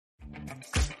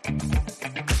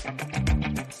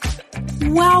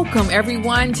Welcome,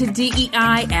 everyone, to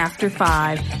DEI After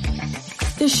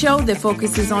 5, the show that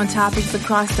focuses on topics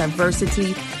across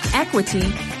diversity,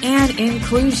 equity, and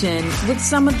inclusion with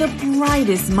some of the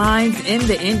brightest minds in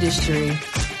the industry.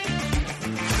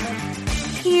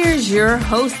 Here's your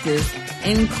hostess,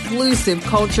 inclusive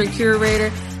culture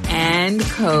curator, and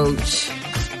coach,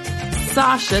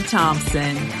 Sasha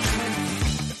Thompson.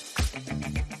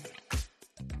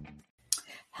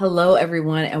 Hello,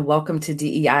 everyone, and welcome to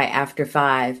DEI After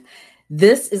 5.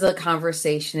 This is a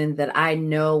conversation that I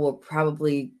know will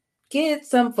probably get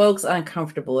some folks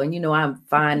uncomfortable, and I'm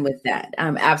fine with that.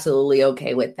 I'm absolutely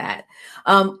okay with that.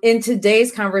 In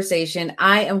today's conversation,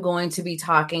 I am going to be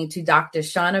talking to Dr.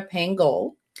 Shaunna Payne,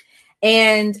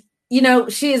 and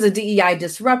she is a DEI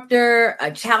disruptor, a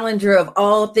challenger of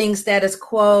all things status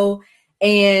quo,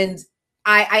 and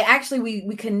I actually,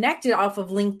 we connected off of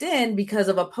LinkedIn because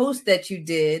of a post that you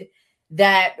did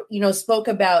that, spoke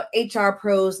about HR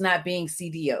pros not being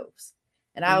CDOs.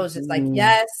 And I was just like,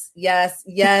 yes.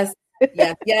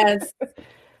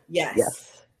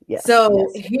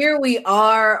 So here we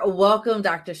are. Welcome,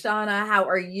 Dr. Shaunna. How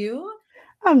are you?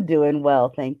 I'm doing well.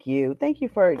 Thank you. Thank you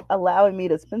for allowing me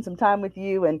to spend some time with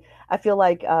you. And I feel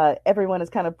like everyone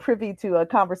is kind of privy to a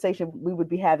conversation we would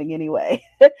be having anyway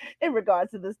in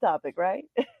regards to this topic, right?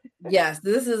 Yes,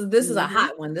 this is a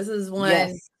hot one. This is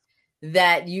one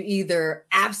that you either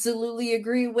absolutely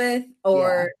agree with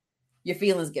or your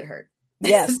feelings get hurt.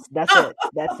 Yes, that's it.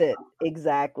 That's it.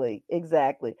 Exactly.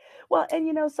 Well,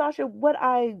 and Sasha, what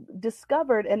I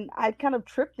discovered, and I kind of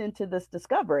tripped into this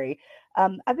discovery,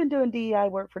 I've been doing DEI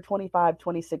work for 25,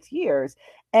 26 years,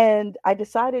 and I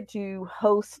decided to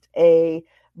host a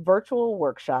virtual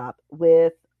workshop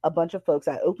with a bunch of folks.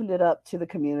 I opened it up to the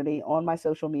community on my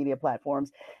social media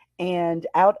platforms. And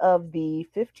out of the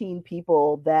 15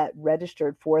 people that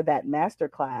registered for that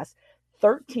masterclass,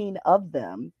 13 of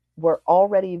them were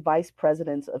already vice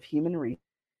presidents of human resources,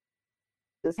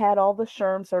 had all the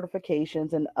SHRM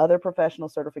certifications and other professional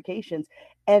certifications.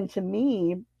 And to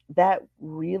me, that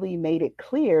really made it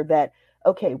clear that,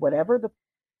 okay, whatever the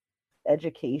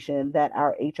education that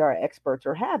our HR experts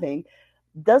are having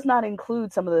does not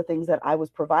include some of the things that I was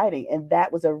providing. And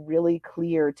that was a really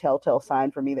clear telltale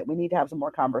sign for me that we need to have some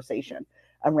more conversation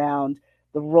around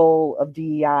the role of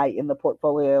DEI in the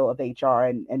portfolio of HR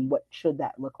and what should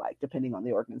that look like depending on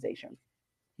the organization.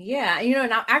 Yeah,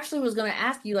 and I actually was going to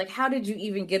ask you, how did you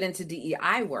even get into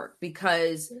DEI work?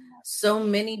 Because so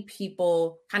many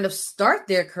people kind of start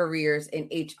their careers in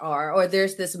HR, or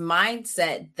there's this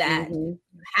mindset that you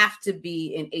have to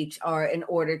be in HR in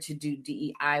order to do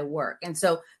DEI work. And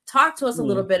so talk to us a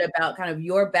little bit about kind of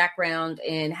your background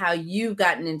and how you've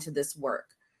gotten into this work.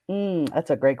 That's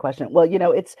a great question. Well,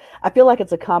 I feel like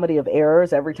it's a comedy of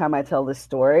errors every time I tell this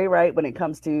story, right? When it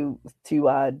comes to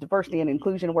diversity and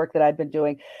inclusion work that I've been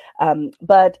doing.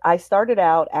 But I started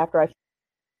out after I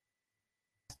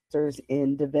master's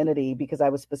in divinity because I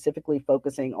was specifically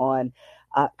focusing on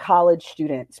college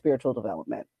student spiritual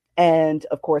development. And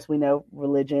of course, we know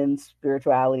religion,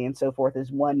 spirituality, and so forth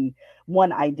is one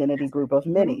identity group of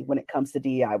many when it comes to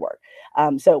DEI work.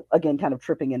 So again, kind of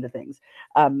tripping into things.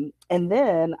 And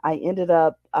then I ended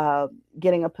up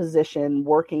getting a position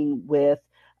working with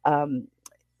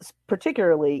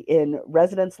particularly in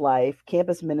residence life,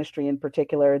 campus ministry in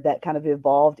particular, that kind of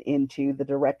evolved into the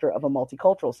director of a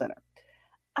multicultural center.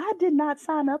 I did not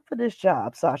sign up for this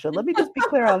job, Sasha. Let me just be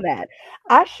clear on that.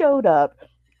 I showed up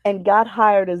and got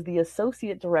hired as the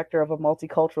associate director of a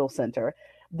multicultural center.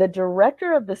 The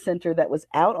director of the center that was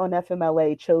out on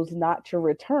FMLA chose not to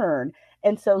return.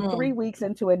 And so 3 weeks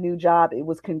into a new job, it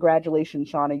was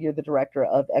congratulations, Shaunna, you're the director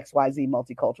of XYZ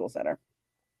Multicultural Center.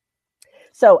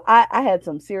 So I had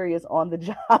some serious on the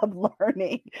job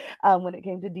learning when it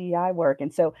came to DEI work.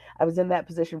 And so I was in that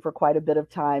position for quite a bit of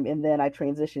time. And then I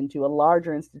transitioned to a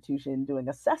larger institution doing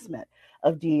assessment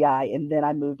of DEI. And then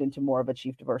I moved into more of a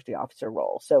chief diversity officer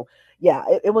role. So yeah,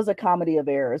 it was a comedy of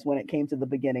errors when it came to the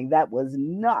beginning. That was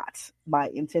not my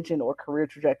intention or career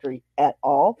trajectory at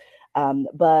all.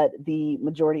 But the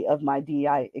majority of my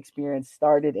DEI experience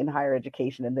started in higher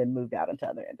education and then moved out into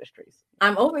other industries.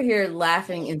 I'm over here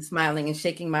laughing and smiling and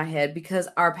shaking my head because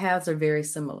our paths are very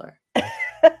similar.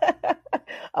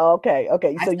 Okay. So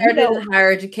I started in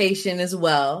higher education as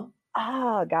well.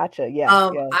 Gotcha. Yeah.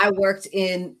 I worked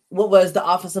in what was the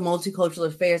Office of Multicultural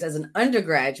Affairs as an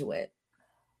undergraduate.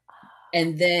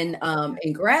 And then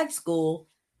in grad school,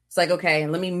 it's like, okay,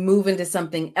 let me move into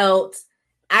something else.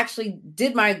 Actually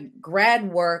did my grad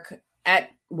work at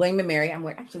William & Mary. I'm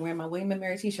actually wearing my William &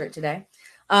 Mary t-shirt today.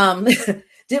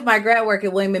 did my grad work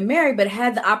at William and Mary, but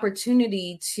had the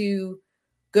opportunity to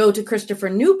go to Christopher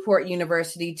Newport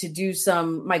University to do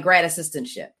my grad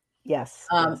assistantship, Yes,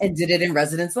 yes, and did it in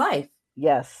residence life.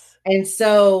 yes. And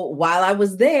so while I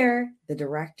was there, the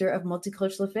director of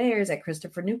multicultural affairs at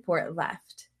Christopher Newport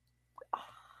left.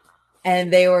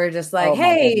 And they were just like, Oh my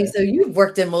hey, goodness. so you've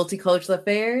worked in multicultural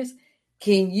affairs.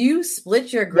 Can you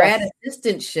split your grad Yes,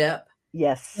 assistantship?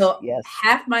 yes, So yes.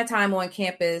 half my time on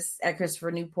campus at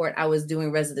Christopher Newport, I was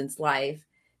doing residence life.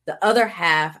 The other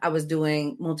half, I was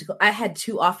doing I had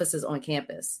 2 offices on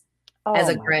campus as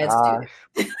Oh a my grad student,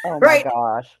 gosh. Oh my right?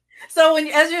 gosh. So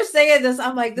as you're saying this,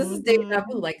 I'm like, this is deja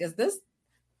vu. Mhm. Like, is this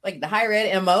like the higher ed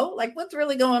MO? Like, what's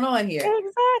really going on here?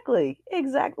 Exactly,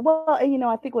 exactly. Well, and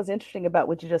I think what's interesting about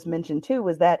what you just mentioned too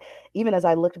was that even as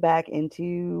I looked back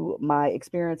into my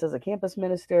experience as a campus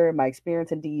minister, my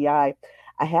experience in DEI,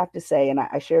 I have to say, and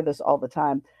I share this all the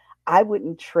time, I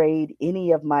wouldn't trade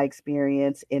any of my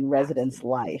experience in residence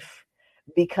Absolutely. life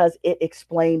because it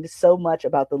explained so much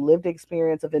about the lived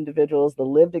experience of individuals, the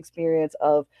lived experience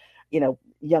of,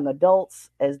 young adults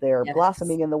as they're Yes.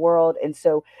 blossoming in the world. And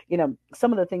so,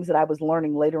 some of the things that I was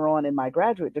learning later on in my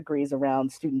graduate degrees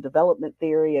around student development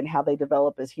theory and how they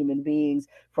develop as human beings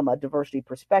from a diversity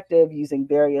perspective using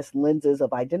various lenses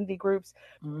of identity groups,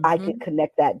 I could Mm-hmm.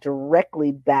 connect that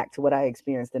directly back to what I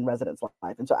experienced in residence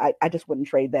life. And so I just wouldn't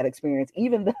trade that experience,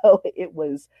 even though it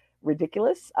was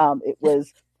ridiculous. It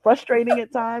was frustrating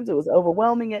at times, it was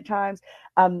overwhelming at times.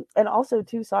 And also,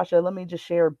 too, Sasha, let me just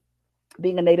share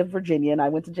being a native Virginian, I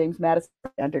went to James Madison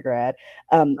undergrad.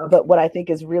 But Okay. what I think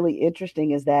is really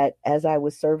interesting is that as I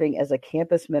was serving as a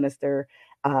campus minister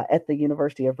at the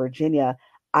University of Virginia,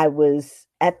 I was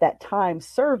at that time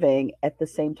serving at the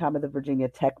same time of the Virginia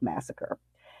Tech massacre.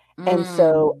 And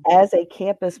so, Mm. as a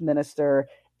campus minister,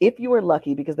 if you were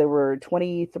lucky, because there were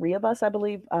 23 of us, I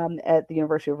believe, at the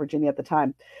University of Virginia at the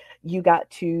time, you got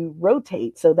to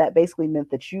rotate. So that basically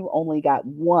meant that you only got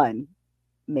one,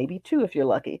 maybe two if you're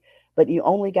lucky, but you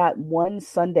only got one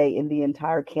Sunday in the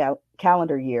entire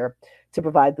calendar year to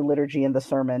provide the liturgy and the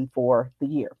sermon for the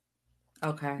year.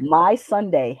 Okay. My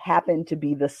Sunday happened to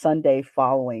be the Sunday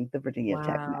following the Virginia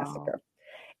Tech Wow. massacre.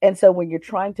 And so when you're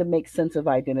trying to make sense of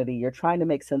identity, you're trying to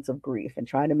make sense of grief and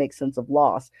trying to make sense of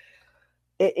loss,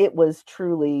 it was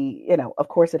truly, of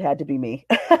course, it had to be me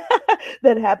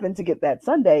that happened to get that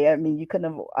Sunday. I mean, you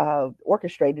couldn't have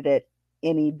orchestrated it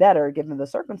any better given the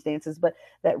circumstances, but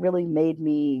that really made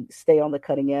me stay on the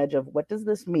cutting edge of what does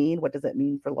this mean? What does it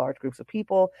mean for large groups of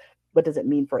people? What does it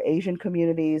mean for Asian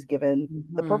communities given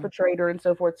the Mm-hmm. perpetrator and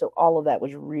so forth? So all of that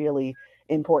was really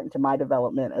important to my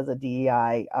development as a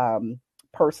DEI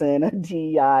person, a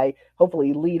DEI,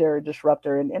 hopefully leader,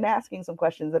 disruptor, and asking some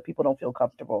questions that people don't feel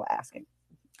comfortable asking.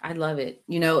 I love it,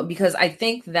 because I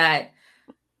think that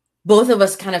both of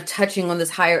us kind of touching on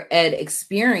this higher ed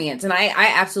experience. And I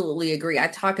absolutely agree. I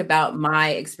talk about my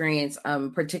experience,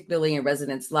 particularly in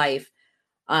residence life,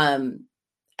 um,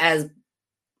 as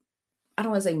I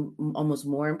don't want to say almost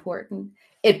more important.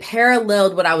 It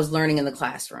paralleled what I was learning in the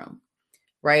classroom,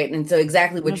 right? And so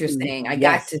exactly what you're Mhm. saying, I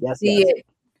got Yes, to yes, see yes. it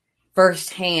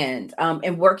firsthand.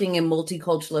 And working in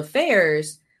multicultural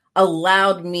affairs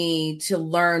allowed me to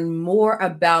learn more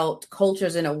about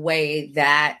cultures in a way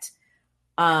that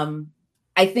um,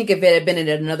 I think if it had been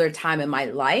at another time in my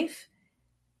life,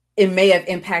 it may have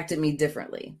impacted me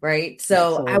differently, right?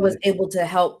 So I was Absolutely. able to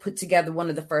help put together one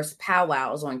of the first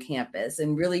powwows on campus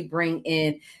and really bring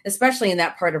in, especially in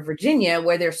that part of Virginia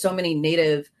where there's so many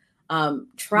native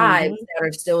tribes Mhm. that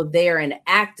are still there and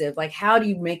active. Like, how do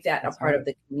you make that a That's part of right.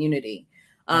 the community?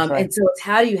 That's right. And so it's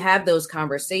how do you have those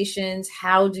conversations?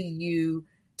 How do you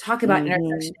talk about Mhm.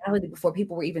 intersectionality before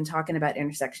people were even talking about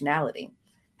intersectionality?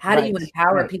 How do you Right,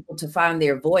 empower right. people to find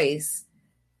their voice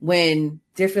when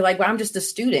they feel like, well, I'm just a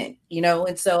student,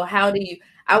 And so how do you,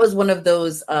 I was one of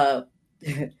those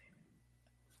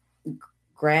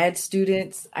grad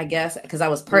students, I guess, because I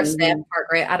was part staff, Mhm. part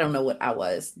grad. I don't know what I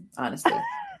was, honestly.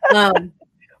 Um,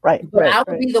 Right, but right, I would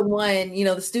right. be the one,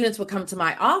 the students would come to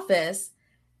my office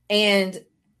and,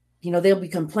 they'll be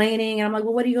complaining. And I'm like,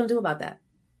 well, what are you going to do about that?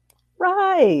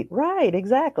 Right, right,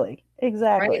 exactly, Right.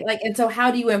 exactly. Like, and so how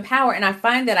do you empower? And I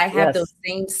find that I have those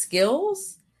Yes. same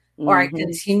skills, or I Mhm.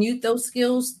 continued those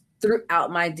skills throughout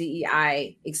my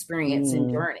DEI experience and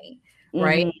Mm. journey.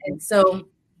 Right. Mhm. And so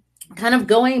kind of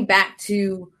going back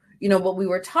to, what we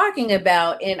were talking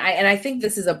about, and I think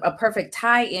this is a perfect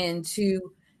tie in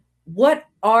to what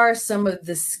are some of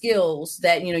the skills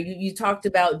that, you talked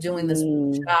about doing this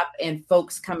Mm. workshop and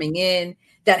folks coming in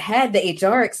that had the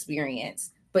HR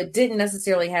experience, but didn't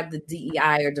necessarily have the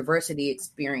DEI or diversity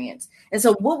experience. And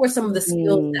so what were some of the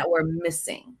skills Mhm. that were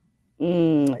missing?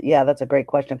 Yeah, that's a great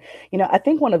question. I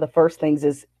think one of the first things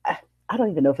is I don't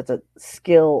even know if it's a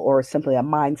skill or simply a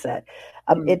mindset.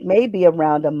 Mm. It may be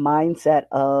around a mindset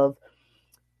of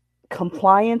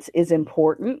compliance is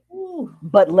important, Ooh,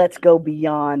 but let's go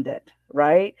beyond it,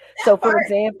 right? So, that for part.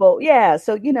 example, yeah,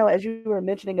 so, as you were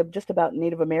mentioning of just about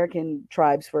Native American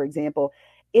tribes, for example,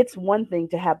 it's one thing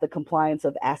to have the compliance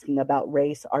of asking about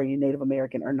race, are you Native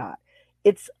American or not?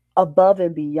 It's above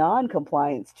and beyond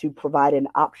compliance to provide an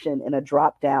option in a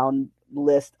drop down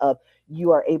list of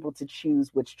you are able to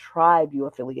choose which tribe you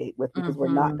affiliate with because we're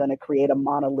not Mhm. going to create a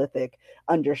monolithic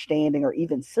understanding or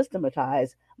even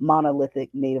systematize monolithic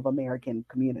Native American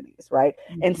communities, right?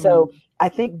 And so Mhm. I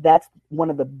think that's one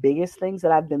of the biggest things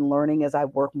that I've been learning as I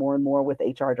work more and more with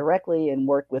HR directly and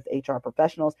work with HR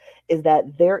professionals is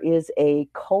that there is a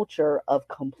culture of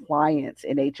compliance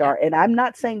in Yeah. HR. And I'm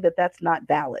not saying that that's not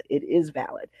valid, it is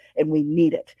valid and we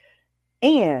need it.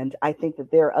 And I think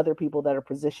that there are other people that are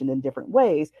positioned in different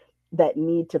ways that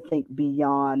need to think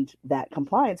beyond that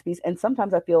compliance piece. And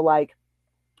sometimes I feel like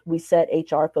we set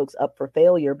HR folks up for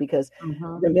failure because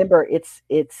Mhm. remember it's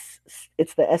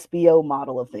the SBO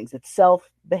model of things. It's self,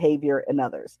 behavior, and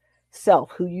others.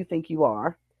 Self, who you think you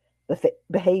are,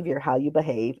 behavior, how you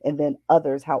behave, and then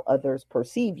others, how others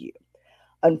perceive you.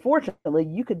 Unfortunately,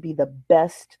 you could be the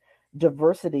best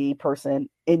diversity person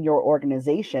in your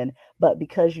organization, but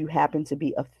because you happen to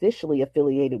be officially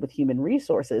affiliated with human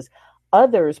resources,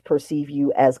 others perceive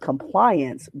you as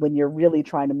compliance when you're really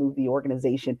trying to move the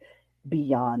organization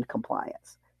beyond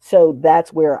compliance. So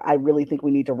that's where I really think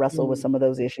we need to wrestle with Mm. some of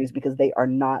those issues because they are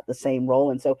not the same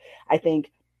role. And so I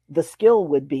think the skill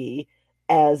would be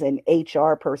as an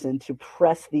HR person to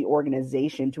press the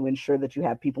organization to ensure that you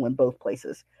have people in both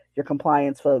places, your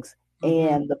compliance folks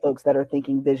Mhm. and the folks that are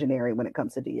thinking visionary when it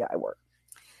comes to DEI work.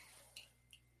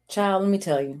 Child, let me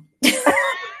tell you.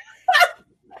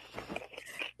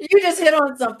 You just hit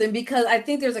on something because I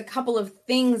think there's a couple of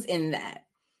things in that,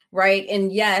 right?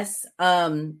 And yes,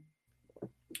 if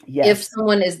Yes,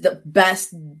 someone is the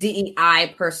best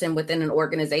DEI person within an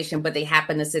organization, but they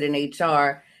happen to sit in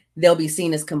HR, they'll be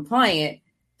seen as compliant.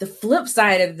 The flip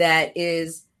side of that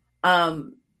is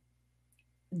um,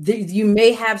 you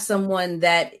may have someone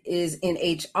that is in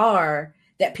HR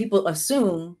that people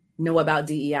assume know about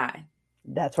DEI.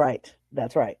 that's right.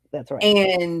 That's right. That's right.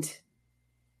 And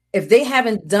if they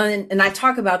haven't done, and I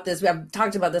talk about this, I've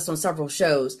talked about this on several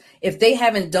shows, if they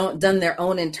haven't done their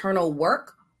own internal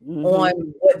work on Mm-hmm.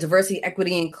 what diversity,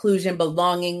 equity, inclusion,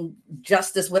 belonging,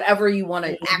 justice, whatever you want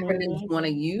to, acronyms Mm-hmm. you want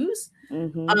to use,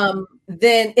 Mm-hmm.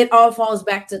 then it all falls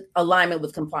back to alignment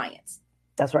with compliance.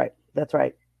 That's right. That's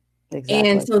right. And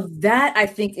Exactly. so that I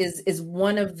think is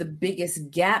one of the biggest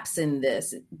gaps in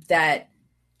this, that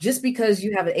just because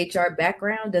you have an HR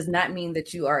background does not mean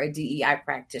that you are a DEI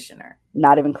practitioner,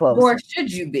 Not even close. nor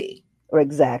should you be. Or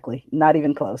exactly. Not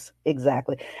even close.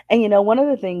 Exactly. And one of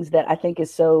the things that I think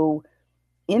is so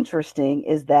interesting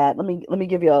is that let me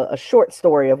give you a short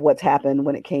story of what's happened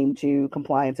when it came to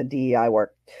compliance and DEI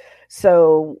work.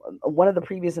 So one of the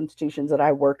previous institutions that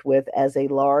I worked with as a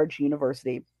large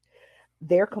university,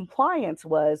 their compliance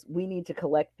was we need to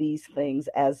collect these things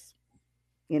as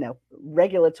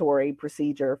regulatory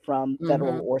procedure from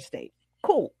federal Mm-hmm. or state.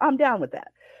 Cool, I'm down with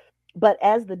that. But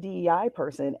as the DEI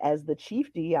person, as the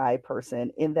chief DEI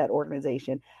person in that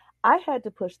organization, I had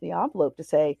to push the envelope to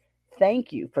say,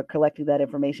 thank you for collecting that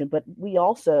information. But we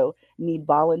also need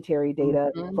voluntary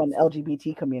data Mm-hmm. from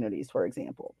LGBT communities, for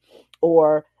example,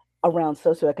 or around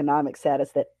socioeconomic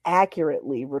status that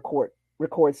accurately record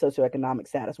socioeconomic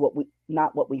status, what we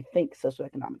not what we think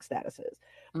socioeconomic status is.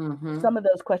 Mm-hmm. Some of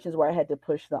those questions where I had to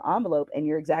push the envelope, and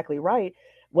you're exactly right.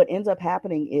 What ends up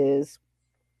happening is,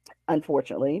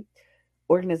 unfortunately,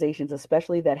 organizations,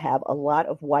 especially that have a lot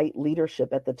of white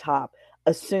leadership at the top,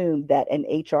 assume that an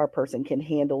HR person can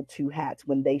handle two hats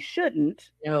when they shouldn't,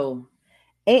 No.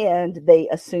 and they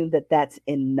assume that that's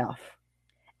enough.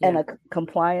 And Yeah.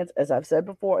 compliance, as I've said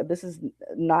before, this is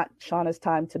not Shauna's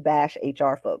time to bash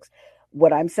HR folks.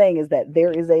 What I'm saying is that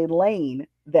there is a lane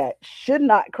that should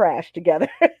not crash together.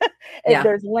 And Yeah.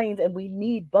 there's lanes, and we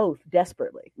need both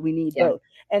desperately. We need Yeah. both.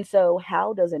 And so,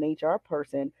 how does an HR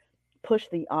person push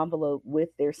the envelope with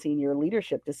their senior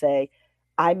leadership to say,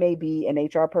 I may be an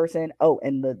HR person. Oh,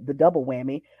 and the double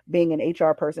whammy, being an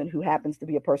HR person who happens to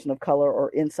be a person of color or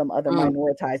in some other Mm.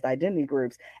 minoritized identity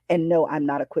groups, and no, I'm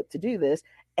not equipped to do this.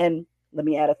 And let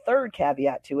me add a third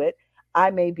caveat to it.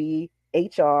 I may be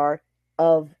HR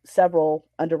of several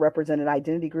underrepresented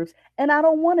identity groups, and I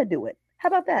don't want to do it. How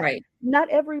about that? Right. Not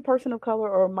every person of color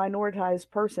or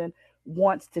minoritized person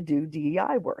wants to do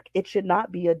DEI work. It should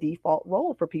not be a default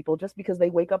role for people just because they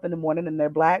wake up in the morning and they're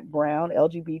black, brown,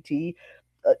 LGBT,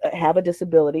 have a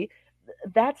disability.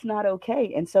 That's not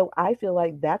okay. And so I feel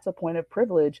like that's a point of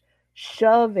privilege,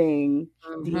 shoving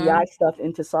DEI Mhm. stuff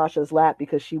into Sasha's lap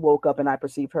because she woke up and I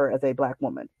perceive her as a black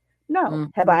woman. No.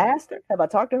 Have I Mhm. asked her? Have I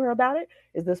talked to her about it?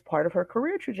 Is this part of her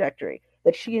career trajectory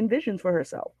that she envisions for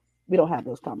herself? We don't have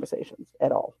those conversations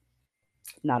at all.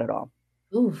 Not at all.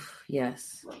 Oof,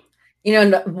 yes. You know,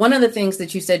 and one of the things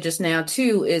that you said just now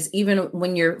too is even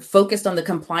when you're focused on the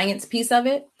compliance piece of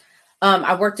it.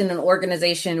 I worked in an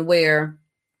organization where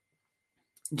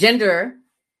gender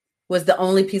was the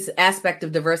only piece aspect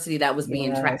of diversity that was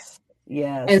being tracked.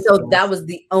 Yes. And Yes. so that Yes. was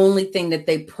the only thing that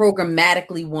they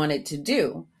programmatically wanted to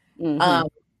do. Mm-hmm. Um,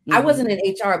 I Mm-hmm. wasn't in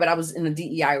HR, but I was in a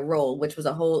DEI role, which was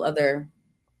a whole other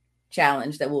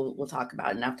challenge that we'll talk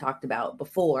about and I've talked about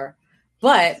before.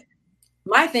 But Yes.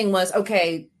 my thing was,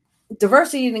 okay,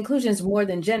 diversity and inclusion is more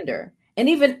than gender. And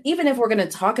even if we're going to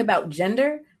talk about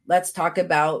gender, let's talk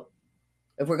about,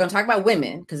 if we're going to talk about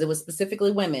women, because it was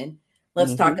specifically women,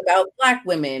 let's talk Mm-hmm. about Black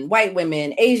women, white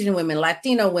women, Asian women,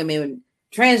 Latino women,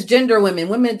 transgender women,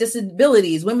 women with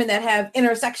disabilities, women that have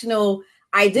intersectional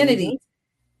Mm-hmm. identities.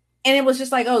 And it was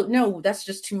just like, oh, no, that's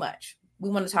just too much. We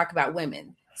want to talk about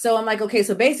women. So I'm like, okay,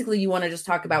 so basically you want to just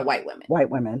talk about white women. White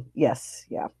women. Yes.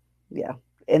 Yeah. Yeah.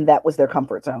 And that was their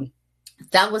comfort zone.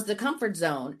 That was the comfort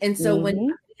zone. And so when Mm-hmm.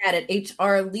 we had an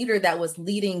HR leader that was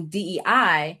leading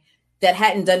DEI that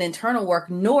hadn't done internal work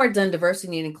nor done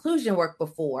diversity and inclusion work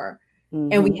before,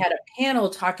 and we Mm-hmm. had a panel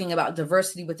talking about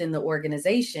diversity within the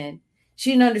organization,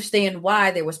 she didn't understand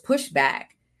why there was pushback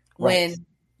Right. when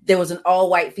there was an all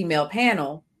white female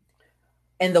panel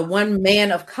and the one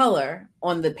man of color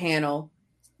on the panel.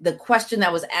 The question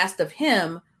that was asked of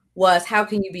him was, how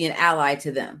can you be an ally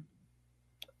to them?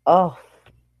 Oh,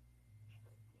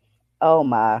 oh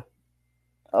my.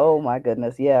 Oh my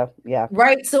goodness. Yeah. Yeah.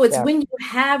 Right. So it's Yeah. when you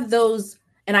have those,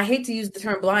 and I hate to use the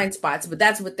term blind spots, but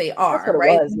that's what they That's are, what it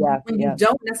right? was. Yeah. When you Yeah.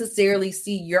 don't necessarily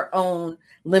see your own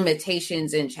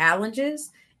limitations and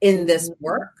challenges in this Mm-hmm.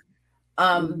 work,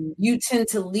 Mm-hmm. you tend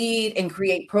to lead and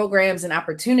create programs and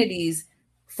opportunities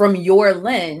from your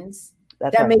lens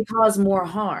That's that right. may cause more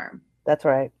harm, That's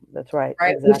right. That's right.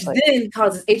 right? Which Exactly. then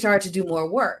causes HR to do more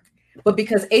work. But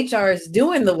because HR is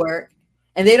doing the work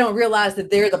and they don't realize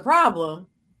that they're the problem,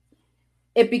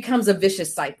 it becomes a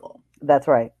vicious cycle. That's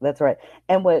right. That's right.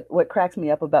 And what cracks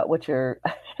me up about what you're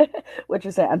what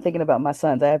you're saying, I'm thinking about my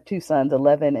sons. I have two sons,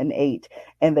 11 and 8,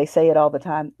 and they say it all the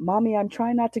time. Mommy, I'm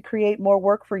trying not to create more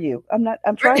work for you. I'm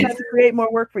trying not to create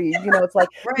more work for you. It's like,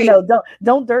 Right.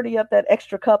 don't dirty up that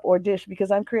extra cup or dish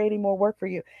because I'm creating more work for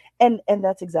you. And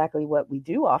that's exactly what we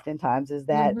do oftentimes is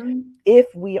that Mm-hmm. if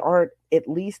we aren't at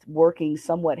least working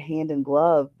somewhat hand in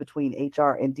glove between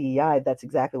HR and DEI, that's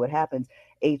exactly what happens.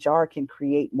 HR can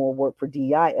create more work for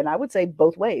DEI. And I would say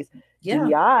both ways. Yeah.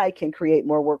 DEI can create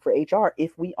more work for HR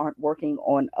if we aren't working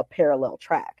on a parallel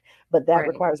track. But that Right.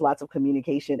 requires lots of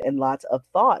communication and lots of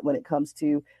thought when it comes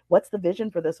to what's the vision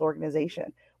for this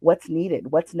organization, what's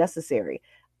needed, what's necessary.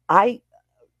 I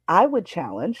I would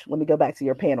challenge, let me go back to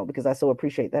your panel because I so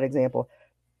appreciate that example.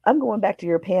 I'm going back to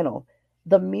your panel.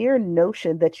 The mere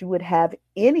notion that you would have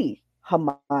any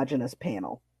homogenous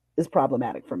panel is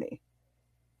problematic for me.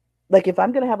 Like if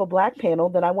I'm going to have a black panel,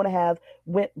 then I want to have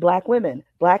black women,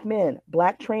 black men,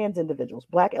 black trans individuals,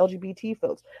 black LGBT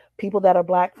folks, people that are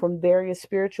black from various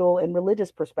spiritual and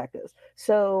religious perspectives.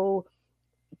 So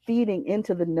feeding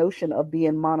into the notion of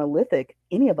being monolithic,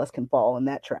 any of us can fall in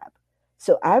that trap.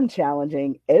 So I'm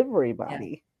challenging Yeah.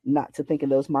 everybody not to think in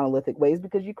those monolithic ways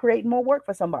because you create more work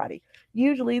for somebody,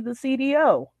 usually the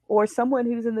CDO or someone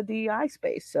who's in the DEI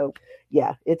space. So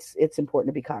yeah, it's important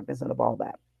to be cognizant of all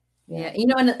that. Yeah.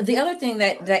 Yeah. And the other thing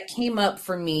that came up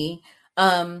for me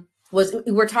was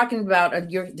we're talking about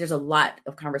there's a lot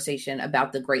of conversation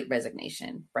about the Great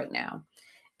Resignation right now,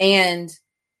 and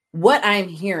what I'm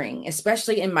hearing,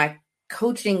 especially in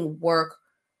coaching work,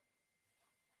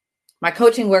 my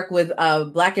coaching work with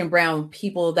Black and Brown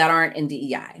people that aren't in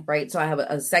DEI, right? So I have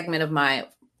a segment of my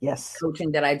Yes.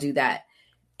 coaching that I do that.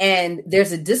 And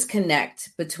there's a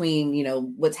disconnect between,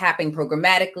 what's happening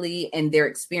programmatically and their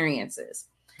experiences.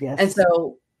 And Yes.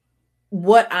 so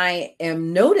what I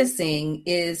am noticing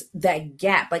is that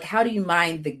gap. Like, how do you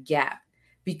mind the gap?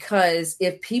 Because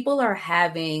if people are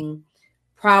having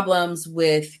problems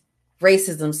with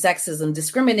racism, sexism,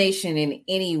 discrimination in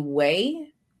any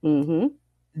way, Mm-hmm.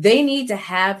 they need to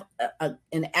have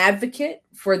an advocate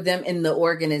for them in the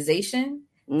organization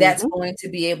that's Mm-hmm. going to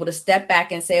be able to step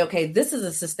back and say, okay, this is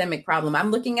a systemic problem.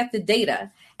 I'm looking at the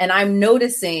data and I'm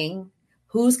noticing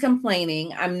who's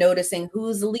complaining, I'm noticing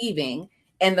who's leaving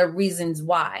and the reasons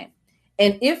why.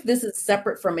 And if this is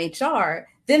separate from HR,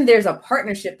 then there's a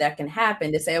partnership that can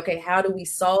happen to say, okay, how do we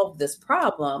solve this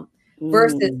problem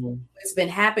versus Mm, it's been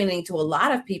happening to a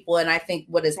lot of people. And I think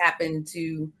what has happened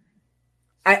to,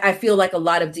 I feel like a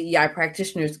lot of DEI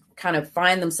practitioners kind of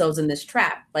find themselves in this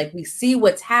trap. Like we see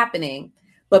what's happening,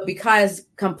 but because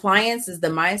compliance is the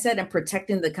mindset and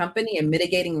protecting the company and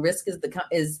mitigating risk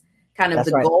is kind of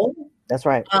the that's right. goal. That's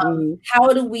right. Hmm.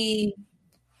 How do we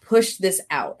push this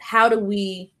out? How do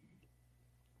we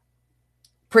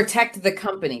protect the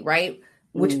company, right?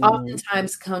 Which Mm,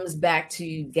 oftentimes comes back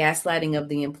to gaslighting of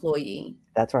the employee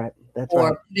that's right. That's right.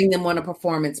 or putting them on a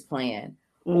performance plan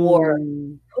or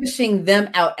Mm, pushing them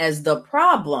out as the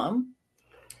problem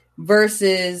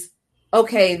versus,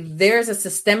 okay, there's a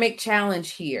systemic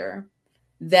challenge here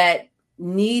that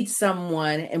needs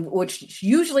someone, and which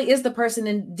usually is the person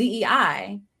in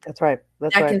DEI that's right.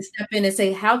 That's that right. can step in and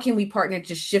say, how can we partner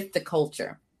to shift the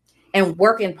culture and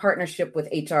work in partnership with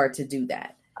HR to do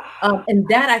that? And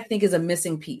that I think is a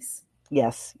missing piece.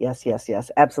 Yes, yes, yes,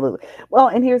 yes, absolutely. Well,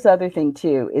 and here's the other thing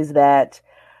too is that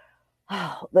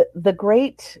the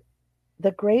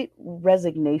great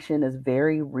resignation is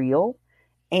very real,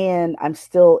 and I'm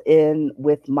still in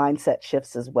with mindset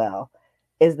shifts as well.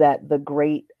 Is that the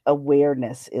great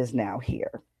awareness is now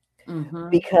here? Mm-hmm.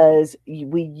 Because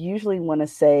we usually want to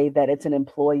say that it's an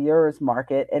employer's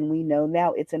market, and we know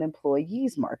now it's an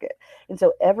employee's market. And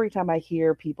so every time I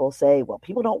hear people say, well,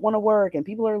 people don't want to work and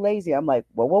people are lazy, I'm like,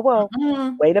 whoa, whoa, whoa,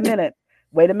 Mm-hmm. wait a minute,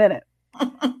 wait a minute.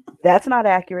 That's not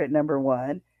accurate, number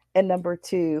one. And number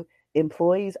two,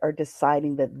 employees are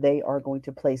deciding that they are going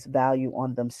to place value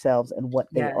on themselves and what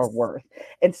they are Yes. worth.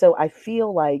 And so I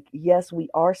feel like, yes, we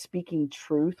are speaking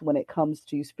truth when it comes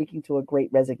to speaking to a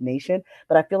great resignation,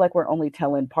 but I feel like we're only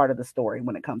telling part of the story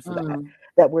when it comes to that. Mm.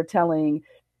 That we're telling,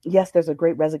 yes, there's a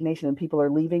great resignation and people are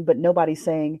leaving, but nobody's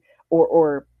saying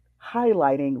or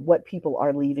highlighting what people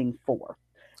are leaving for.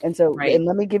 And so, Right. and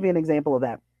let me give you an example of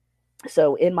that.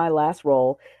 So in my last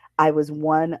role, I was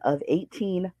one of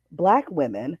 18 Black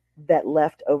women that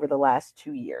left over the last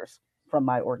 2 years from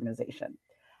my organization.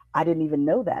 I didn't even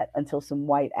know that until some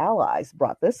white allies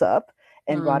brought this up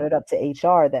and brought Mm. it up to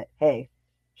HR that, hey,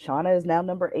 Shaunna is now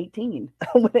number 18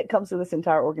 when it comes to this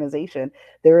entire organization.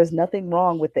 There is nothing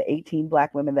wrong with the 18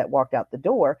 Black women that walked out the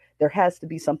door. There has to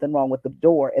be something wrong with the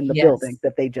door in the building Yes.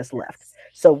 that they just left. Yes.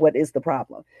 So, what is the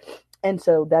problem? And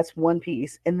so that's one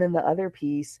piece. And then the other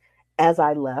piece, as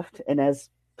I left, and as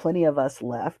plenty of us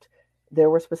left, there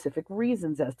were specific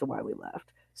reasons as to why we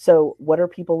left. So what are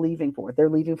people leaving for? They're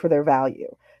leaving for their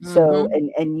value. So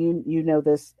Mm-hmm. and you know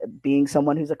this, being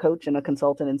someone who's a coach and a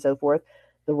consultant and so forth,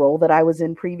 the role that I was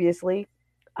in previously,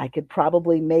 I could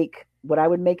probably make what I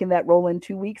would make in that role in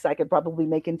 2 weeks, I could probably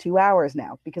make in 2 hours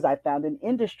now because I found an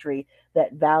industry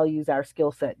that values our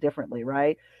skill set differently,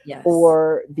 right? Yes.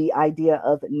 Or the idea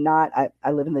of not,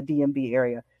 I live in the DMV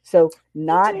area. So Me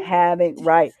not too. having,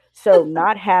 right. So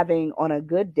not having on a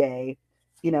good day,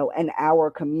 an hour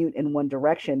commute in one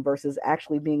direction versus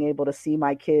actually being able to see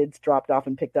my kids dropped off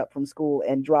and picked up from school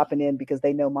and dropping in because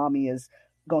they know mommy is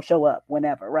going to show up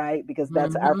whenever, right? Because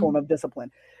that's our Mm-hmm. form of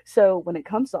discipline. So when it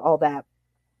comes to all that,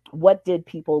 what did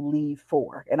people leave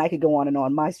for? And I could go on and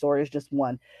on. My story is just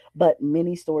one, but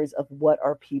many stories of what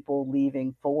are people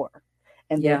leaving for.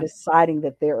 And they're Yeah. deciding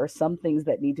that there are some things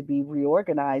that need to be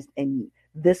reorganized, and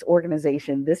this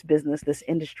organization, this business, this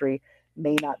industry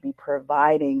may not be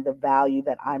providing the value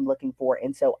that I'm looking for.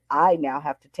 And so I now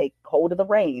have to take hold of the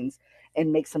reins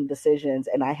and make some decisions.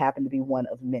 And I happen to be one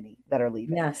of many that are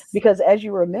leaving. Yes. Because as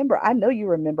you remember, I know you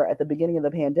remember at the beginning of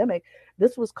the pandemic,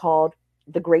 this was called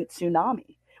the Great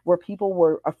Tsunami, where people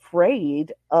were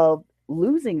afraid of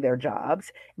losing their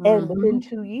jobs. And within Mm-hmm.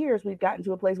 2 years, we've gotten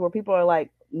to a place where people are like,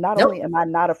 not only Nope. am I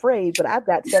not afraid, but I've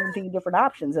got 17 different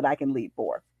options that I can leave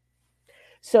for.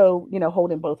 So,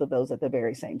 holding both of those at the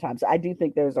very same time. So I do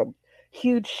think there's a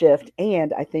huge shift.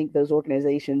 And I think those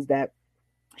organizations that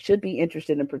should be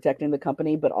interested in protecting the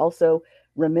company, but also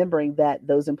remembering that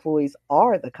those employees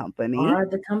are the company. Are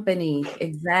the company. How do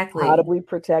Exactly. we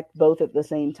protect both at the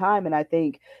same time? And I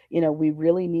think, we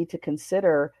really need to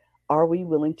consider, are we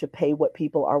willing to pay what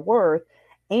people are worth?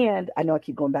 And I know I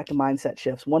keep going back to mindset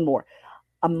shifts. One more,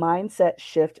 a mindset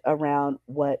shift around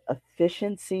what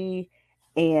efficiency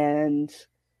and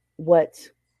what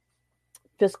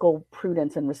fiscal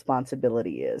prudence and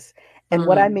responsibility is. And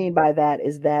what I Mm. mean by that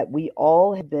is that we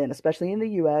all have been, especially in the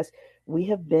US, we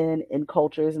have been in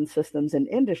cultures and systems and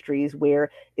industries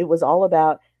where it was all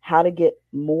about how to get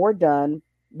more done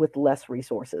with less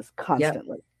resources Yep.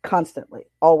 constantly,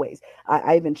 always.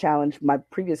 I even challenged my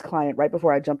previous client right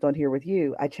before I jumped on here with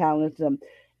you. I challenged them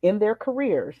in their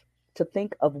careers to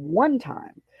think of one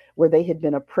time where they had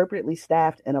been appropriately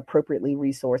staffed and appropriately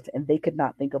resourced, and they could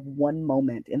not think of one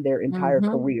moment in their entire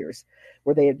Mm-hmm. careers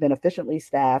where they had been efficiently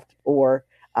staffed or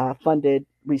funded,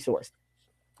 resourced.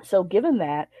 So, given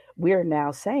that, we're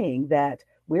now saying that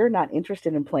we're not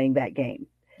interested in playing that game.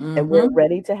 And we're Mm-hmm.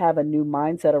 ready to have a new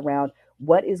mindset around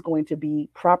what is going to be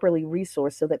properly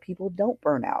resourced so that people don't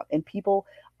burn out and people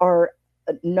are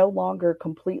no longer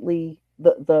completely.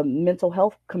 The mental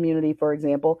health community, for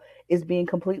example, is being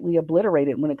completely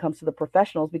obliterated when it comes to the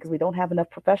professionals because we don't have enough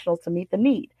professionals to meet the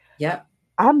need. Yep.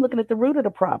 I'm looking at the root of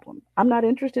the problem. I'm not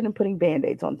interested in putting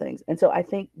band-aids on things. And so I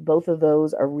think both of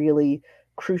those are really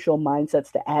crucial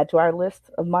mindsets to add to our list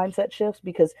of mindset shifts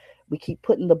because we keep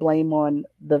putting the blame on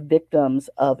the victims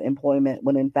of employment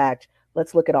when in fact,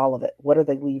 let's look at all of it. What are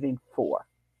they leaving for?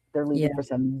 They're leaving Yeah. for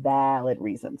some valid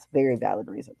reasons, very valid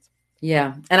reasons.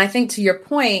 Yeah. And I think to your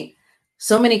point,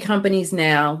 so many companies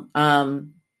now,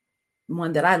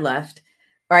 one that I left,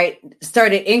 right,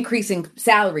 started increasing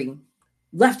salary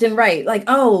left and right, like,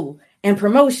 oh, and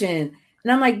promotion.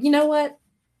 And I'm like, you know what?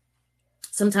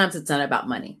 Sometimes it's not about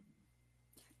money.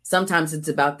 Sometimes it's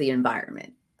about the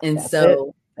environment. And That's it.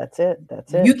 so That's it.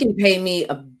 That's you it. can pay me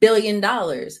 $1 billion,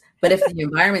 but if the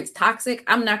environment's toxic,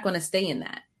 I'm not going to stay in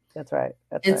that. That's right.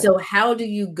 That's And right. so how do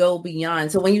you go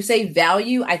beyond? So when you say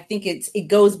value, I think it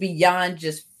goes beyond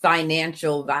just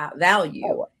financial value.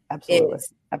 Oh, absolutely.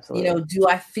 It's, Absolutely. do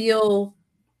I feel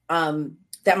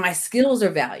that my skills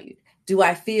are valued? Do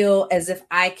I feel as if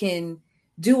I can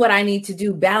do what I need to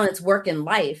do, balance work and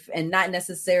life, and not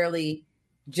necessarily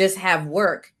just have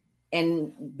work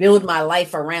and build my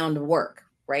life around work,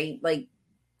 right? Like,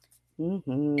 and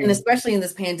Hmm. especially in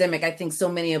this pandemic, I think so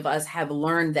many of us have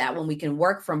learned that when we can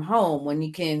work from home, when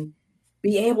you can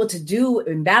be able to do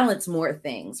and balance more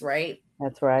things, right?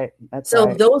 That's right. That's So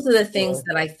right. those are the things Absolutely.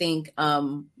 that I think,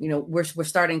 we're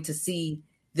starting to see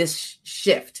this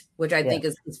shift, which I think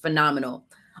Yes. is phenomenal.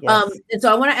 Yes. And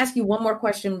so I want to ask you one more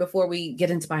question before we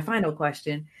get into my final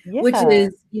question, which Yeah.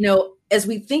 is, as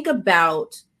we think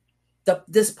about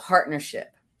this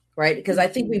partnership, right? Because I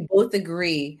think Mhm. we both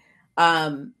agree,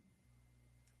 um,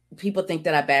 people think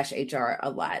that I bash HR a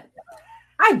lot.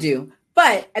 I do.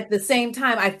 But at the same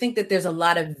time, I think that there's a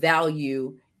lot of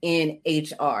value in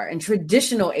HR and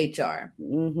traditional HR.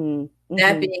 Mhm.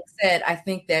 That Mhm. being said, I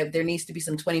think that there needs to be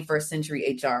some 21st century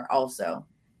HR also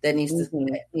that needs to Mhm.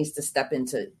 that needs to step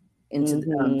into the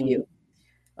Mhm. view,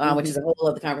 which Mhm. is a whole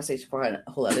other conversation for a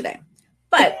whole other day.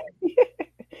 But I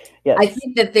Yes.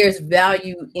 think that there's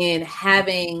value in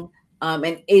having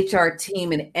an HR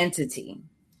team and entity,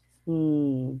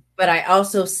 Mm. but I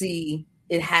also see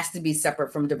it has to be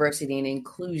separate from diversity and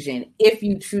inclusion if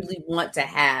you truly want to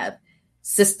have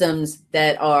systems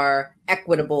that are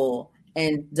equitable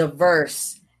and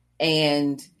diverse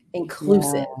and Yeah.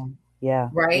 inclusive, Yeah.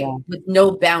 right? Yeah. With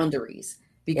no boundaries,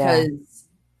 Yeah. because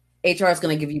HR is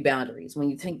going to give you boundaries. When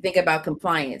you think about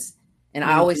compliance, and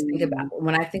I always think about, Mhm.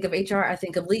 when I think of HR, I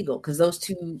think of legal, because those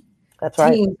two That's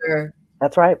right. teams are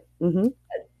That's right. Mhm.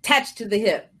 attached to the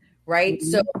hip, right?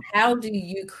 So, Mhm. how do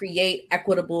you create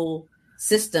equitable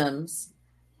systems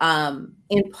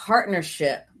in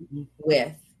partnership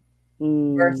with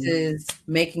Mm. versus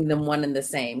making them one and the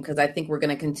same? Because I think we're going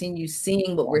to continue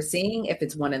seeing what Yeah. we're seeing if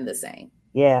it's one and the same.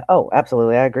 Yeah. Oh,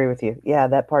 absolutely. I agree with you. Yeah,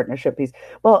 that partnership piece.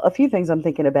 Well, a few things I'm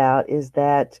thinking about is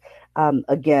that,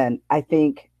 again, I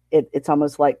think it's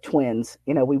almost like twins.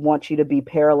 We want you to be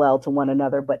parallel to one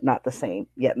another, but not the same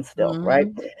yet and still, right?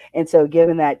 Mm-hmm. And so,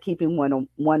 given that, keeping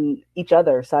one each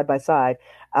other side by side.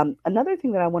 Another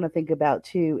thing that I want to think about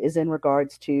too is in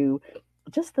regards to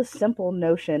just the simple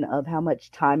notion of how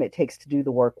much time it takes to do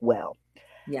the work well.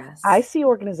 I Yes. see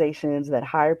organizations that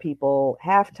hire people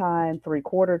half time,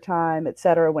 three-quarter time, et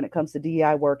cetera, when it comes to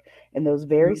DEI work. And those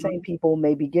very same Mm-hmm. people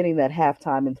may be getting that half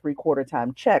time and three-quarter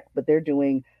time check, but they're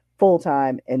doing full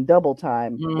time and double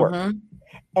time work. Mm-hmm.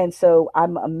 And so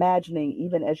I'm imagining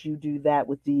even as you do that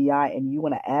with DEI and you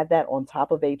want to add that on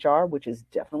top of HR, which is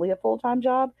definitely a full time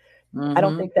job, I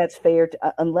don't Mm-hmm. think that's fair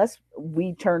unless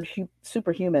we turned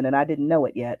superhuman and I didn't know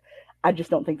it yet. I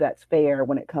just don't think that's fair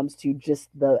when it comes to just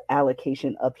the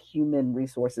allocation of human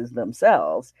resources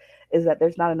themselves, is that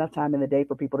there's not enough time in the day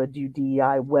for people to do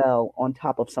DEI well on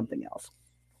top of something else.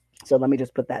 So let me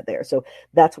just put that there. So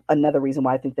that's another reason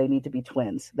why I think they need to be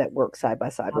twins that work side by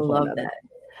side I with one love another.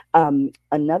 that.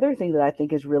 Another thing that I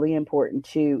think is really important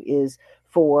too is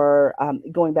for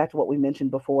going back to what we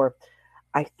mentioned before,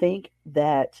 I think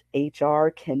that HR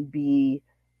can be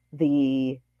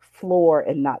the floor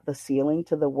and not the ceiling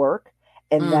to the work.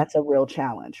 And Mm, that's a real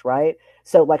challenge, right?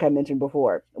 So, like I mentioned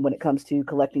before, when it comes to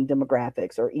collecting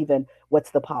demographics or even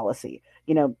what's the policy,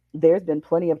 there's been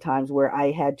plenty of times where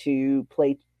I had to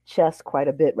play chess quite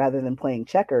a bit rather than playing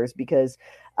checkers because,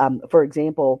 for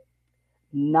example,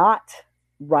 not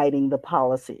writing the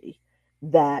policy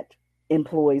that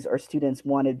employees or students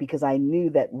wanted because I knew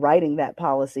that writing that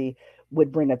policy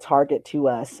would bring a target to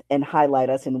us and highlight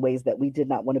us in ways that we did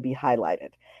not want to be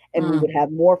highlighted. And we would mm,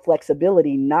 have more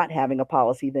flexibility not having a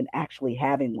policy than actually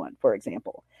having one, for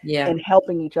example, yeah, and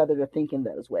helping each other to think in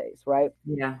those ways, right?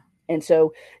 yeah. And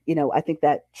so, I think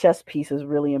that chess piece is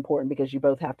really important because you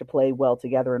both have to play well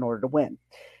together in order to win.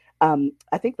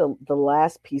 I think the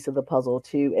last piece of the puzzle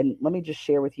too, and let me just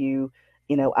share with you,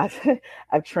 I've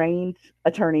I've trained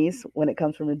attorneys when it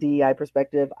comes from a DEI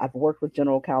perspective. I've worked with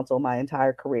general counsel my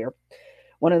entire career.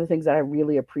 One of the things that I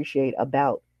really appreciate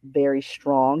about very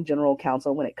strong general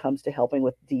counsel when it comes to helping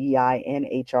with DEI and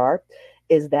HR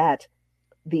is that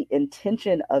the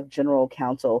intention of general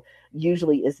counsel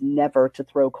usually is never to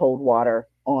throw cold water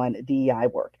on DEI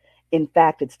work. In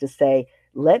fact, it's to say,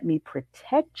 let me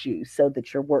protect you so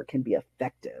that your work can be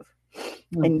effective.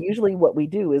 Mm, And usually, what we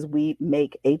do is we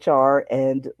make HR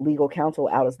and legal counsel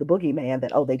out as the boogeyman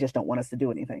that, oh, they just don't want us to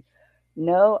do anything.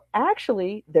 No,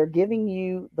 actually, they're giving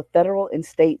you the federal and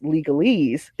state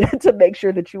legalese to make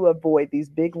sure that you avoid these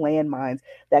big landmines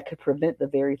that could prevent the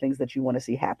very things that you want to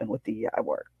see happen with DEI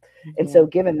work. And yeah. so,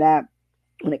 given that,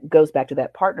 when it goes back to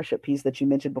that partnership piece that you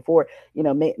mentioned before,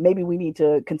 maybe we need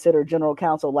to consider general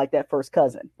counsel like that first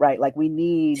cousin, right? Like we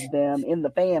need them in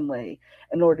the family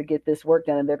in order to get this work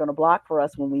done, and they're going to block for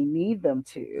us when we need them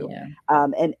to. Yeah.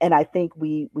 And I think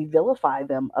we vilify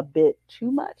them a bit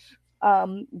too much.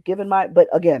 Given but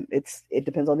again, it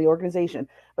depends on the organization.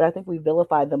 But I think we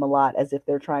vilify them a lot as if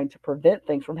they're trying to prevent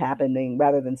things from happening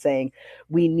rather than saying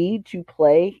we need to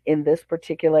play in this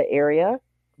particular area,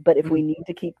 but if we Mm. need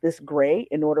to keep this gray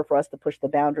in order for us to push the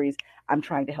boundaries, I'm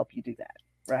trying to help you do that.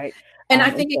 Right. And I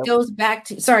And think it so, goes back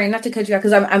to, sorry, not to cut you out,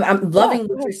 because I'm yeah, loving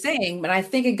go what you're ahead. saying, but I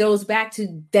think it goes back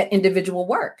to that individual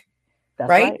work, That's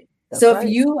right? right. That's So if right.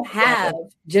 you have Exactly.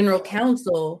 general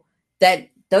counsel that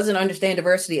doesn't understand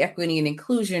diversity, equity, and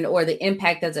inclusion, or the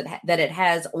impact that it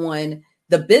has on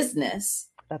the business,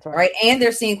 That's right. right, and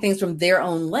they're seeing things from their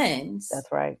own lens,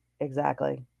 That's right.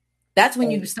 Exactly. that's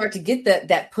when you And start to get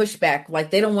that pushback,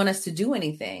 like they don't want us to do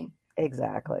anything.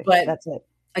 exactly. But That's it.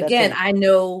 That's again, it. I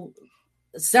know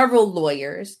several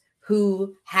lawyers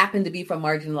who happen to be from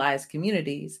marginalized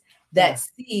communities that Yeah.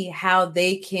 see how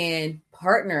they can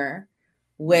partner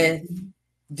with Mhm.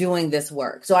 doing this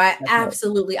work. So I That's right.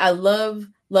 absolutely, I love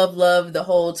the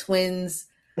whole twins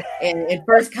and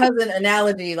first cousin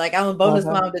analogy. Like I'm a bonus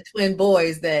Uh-huh. mom to twin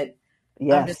boys that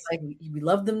I'm just Yes. like, we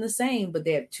love them the same, but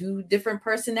they have two different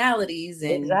personalities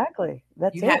and Exactly.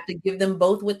 That's you it. have to give them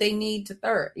both what they need to to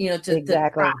thrive,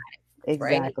 Exactly.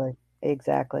 right? Exactly.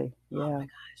 Exactly. Oh my Yeah.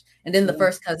 gosh. And then the Yeah.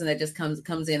 first cousin that just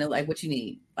comes in and like, what you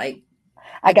need? Like,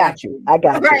 I I got got you. you. I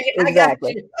got you. Right. I got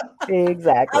Exactly. you. I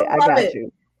Exactly. I love got it.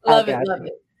 you. I Love it. got Love you.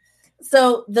 it.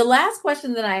 So the last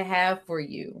question that I have for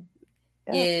you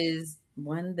Yeah. is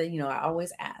one that, I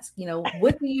always ask,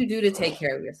 what do you do to take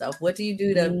care of yourself? What do you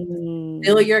do to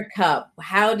fill Mm. your cup?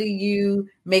 How do you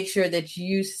make sure that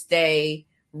you stay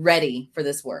ready for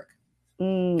this work?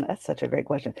 That's such a great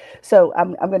question. So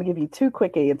I'm going to give you two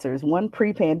quick answers: one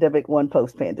pre-pandemic, one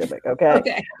post-pandemic. Okay.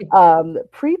 Okay.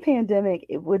 Pre-pandemic,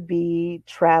 it would be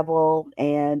travel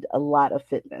and a lot of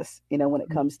fitness. When it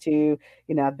comes to,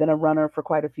 I've been a runner for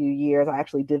quite a few years. I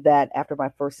actually did that after my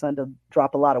first son to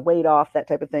drop a lot of weight off, that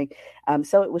type of thing.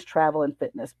 So it was travel and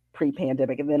fitness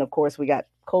pre-pandemic, and then of course we got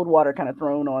cold water kind of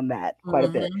thrown on that quite a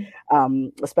bit, Mm-hmm.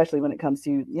 especially when it comes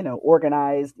to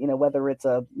organized, whether it's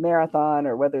a marathon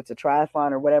or whether it's a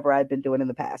triathlon or whatever I've been doing in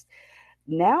the past.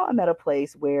 Now I'm at a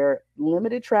place where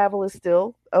limited travel is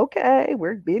still okay.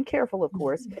 We're being careful, of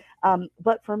course,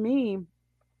 but for me,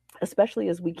 especially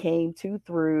as we came to,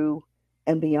 through,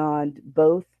 and beyond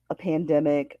both a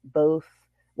pandemic, both,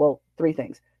 well, three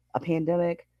things: a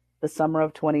pandemic, the summer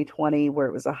of 2020, where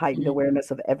it was a heightened Mm-hmm. awareness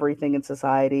of everything in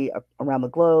society around the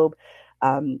globe,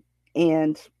 um,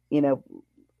 and you know,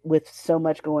 with so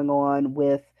much going on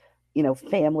with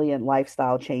family and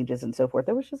lifestyle changes and so forth,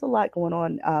 there was just a lot going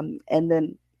on, and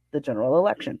then the general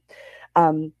election.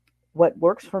 um, what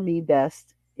works for me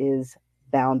best is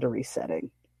boundary setting.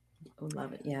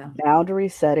 Love it. Yeah. Boundary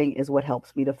setting is what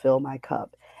helps me to fill my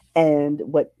cup. And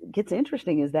what gets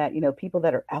interesting is that, people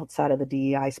that are outside of the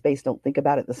DEI space don't think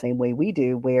about it the same way we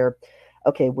do, where,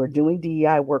 okay, we're doing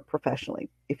DEI work professionally.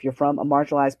 If you're from a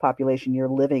marginalized population, you're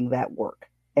living that work.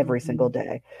 every single Mhm.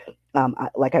 day.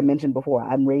 Like I mentioned before,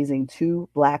 I'm raising two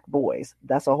black boys.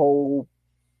 That's a whole,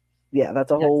 yeah,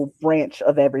 that's a whole Yes. branch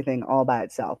of everything all by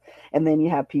itself. And then you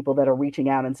have people that are reaching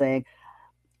out and saying,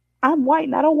 I'm white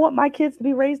and I don't want my kids to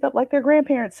be raised up like their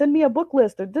grandparents. Send me a book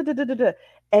list or da da da da da.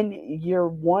 And you're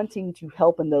wanting to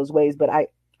help in those ways, but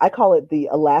I call it the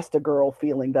Elastigirl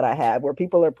feeling that I have, where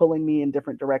people are pulling me in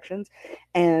different directions.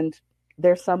 And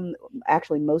there's some,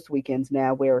 actually most weekends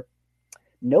now, where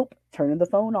nope, turning the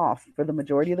phone off for the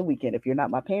majority of the weekend. If you're not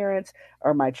my parents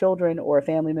or my children or a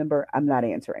family member, I'm not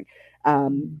answering.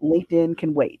 Mhm. LinkedIn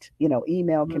can wait,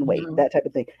 email can wait, Mhm. that type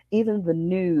of thing. Even the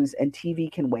news and TV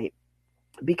can wait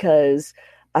because,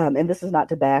 and this is not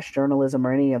to bash journalism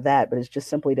or any of that, but it's just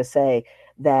simply to say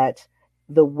that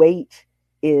the wait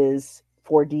is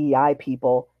for DEI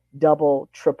people double,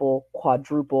 triple,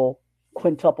 quadruple,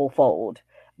 quintuple fold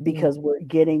Yeah. because we're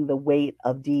getting the weight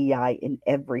of DEI in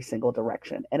every single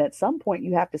direction. And at some point,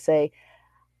 you have to say,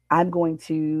 I'm going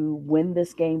to win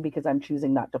this game because I'm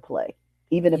choosing not to play,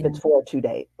 even if Yeah. it's for 2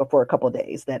 days or for a couple of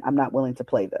days, that I'm not willing to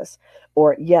play this.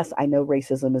 Or, yes, I know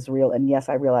racism is real. And yes,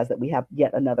 I realize that we have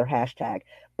yet another hashtag.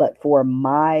 But for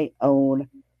my own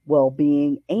well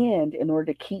being and in order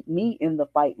to keep me in the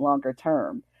fight longer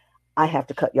term, I have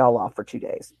to cut y'all off for 2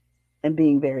 days and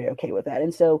being very okay with that.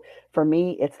 And so for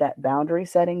me, it's that boundary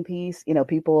setting piece.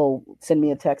 People send me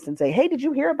a text and say, hey, did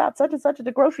you hear about such and such at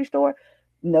the grocery store?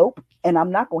 Nope. And I'm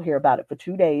not going to hear about it for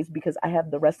 2 days because I have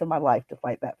the rest of my life to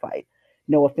fight that fight.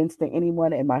 No offense to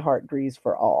anyone, and my heart grieves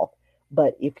for all.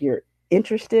 But if you're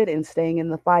interested in staying in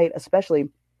the fight, especially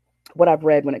what I've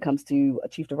read when it comes to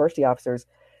chief diversity officers,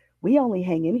 we only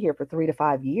hang in here for 3 to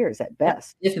 5 years at Yep.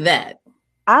 best. If that.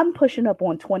 I'm pushing up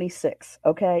on 26.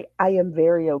 Okay. I am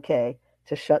very okay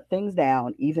to shut things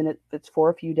down, even if it's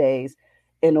for a few days,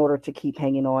 in order to keep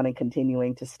hanging on and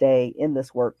continuing to stay in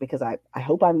this work because I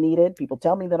hope I'm needed. People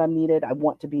tell me that I'm needed. I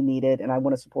want to be needed and I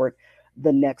want to support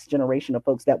the next generation of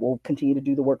folks that will continue to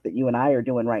do the work that you and I are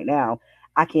doing right now.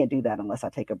 I can't do that unless I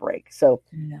take a break. So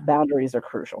Yeah. boundaries are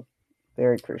crucial,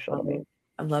 very crucial to Love me. it.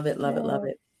 I love it. Love it. Love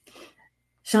Yeah. it.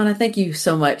 Shauna, thank you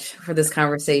so much for this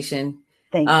conversation.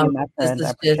 Thank Um, you, my this friend. I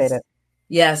is appreciate just, it.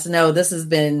 yes, no, this has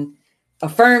been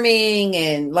affirming.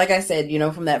 And like I said,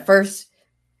 from that first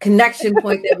connection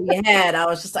point that we had, I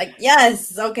was just like,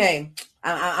 yes, okay.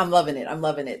 I'm loving it. I'm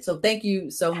loving it. So thank you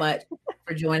so much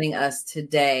for joining us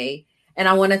today. And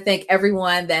I want to thank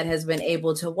everyone that has been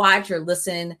able to watch or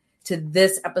listen to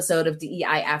this episode of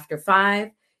DEI After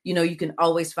 5. You can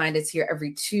always find us here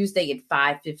every Tuesday at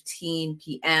 5:15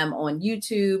 p.m. on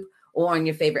YouTube or on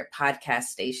your favorite podcast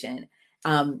station.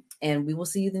 And we will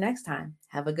see you the next time.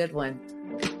 Have a good one.